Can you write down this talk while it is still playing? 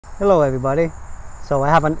Hello everybody. So I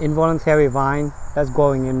have an involuntary vine that's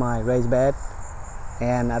growing in my raised bed,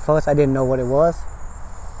 and at first I didn't know what it was.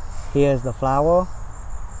 Here's the flower,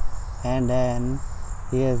 and then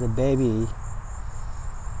here's a baby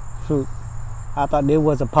fruit. I thought it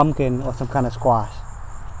was a pumpkin or some kind of squash,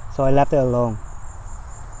 so I left it alone.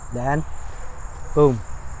 Then boom,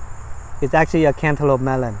 it's actually a cantaloupe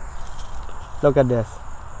melon. Look at this.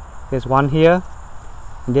 There's one here,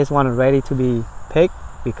 and this one is ready to be picked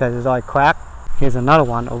because it's all cracked. Here's another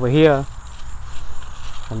one over here,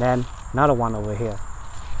 and then another one over here.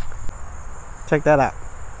 Check that out.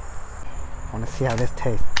 I want to see how this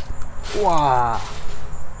tastes. Wow.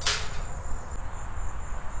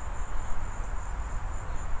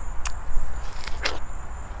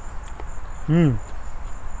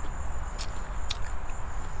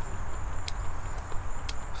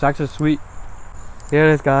 It's actually sweet. Here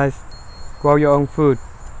it is, guys. Grow your own food.